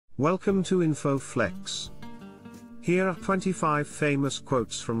Welcome to InfoFlex. Here are 25 famous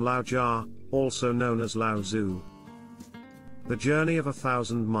quotes from Lao Tzu, also known as Lao Tzu. The journey of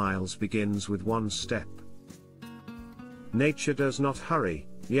 1,000 miles begins with one step. Nature does not hurry,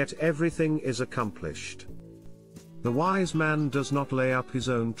 yet everything is accomplished. The wise man does not lay up his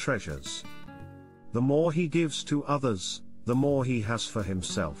own treasures. The more he gives to others, the more he has for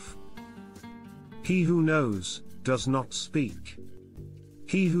himself. He who knows, does not speak.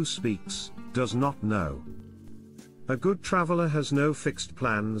 He who speaks, does not know. A good traveler has no fixed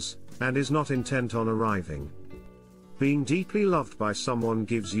plans, and is not intent on arriving. Being deeply loved by someone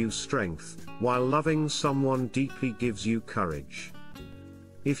gives you strength, while loving someone deeply gives you courage.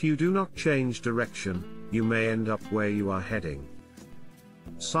 If you do not change direction, you may end up where you are heading.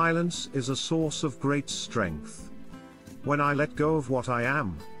 Silence is a source of great strength. When I let go of what I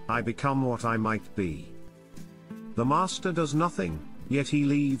am, I become what I might be. The master does nothing, yet he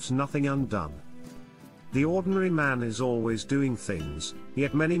leaves nothing undone. The ordinary man is always doing things,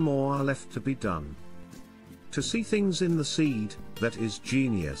 yet many more are left to be done. To see things in the seed, that is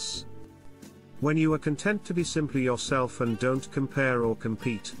genius. When you are content to be simply yourself and don't compare or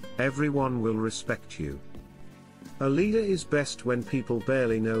compete, everyone will respect you. A leader is best when people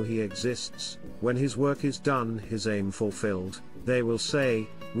barely know he exists. When his work is done, his aim fulfilled, they will say,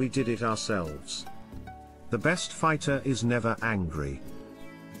 "We did it ourselves." The best fighter is never angry.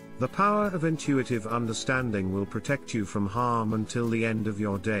 The power of intuitive understanding will protect you from harm until the end of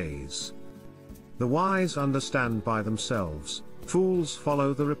your days. The wise understand by themselves, fools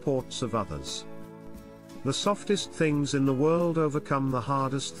follow the reports of others. The softest things in the world overcome the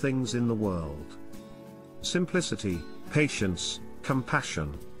hardest things in the world. Simplicity, patience,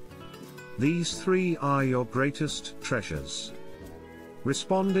 compassion. These three are your greatest treasures.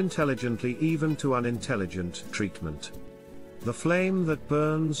 Respond intelligently even to unintelligent treatment. The flame that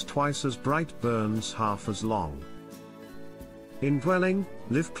burns twice as bright burns half as long. In dwelling,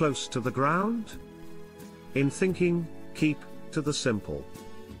 live close to the ground. In thinking, keep to the simple.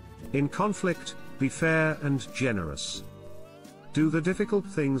 In conflict, be fair and generous. Do the difficult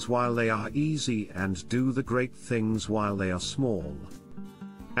things while they are easy and do the great things while they are small.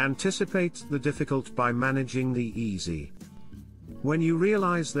 Anticipate the difficult by managing the easy. When you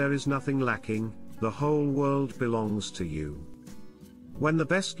realize there is nothing lacking, the whole world belongs to you. When the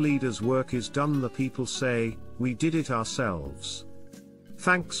best leader's work is done, the people say, "We did it ourselves."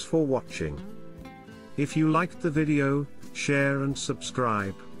 Thanks for watching. If you liked the video, share and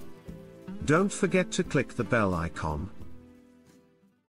subscribe. Don't forget to click the bell icon.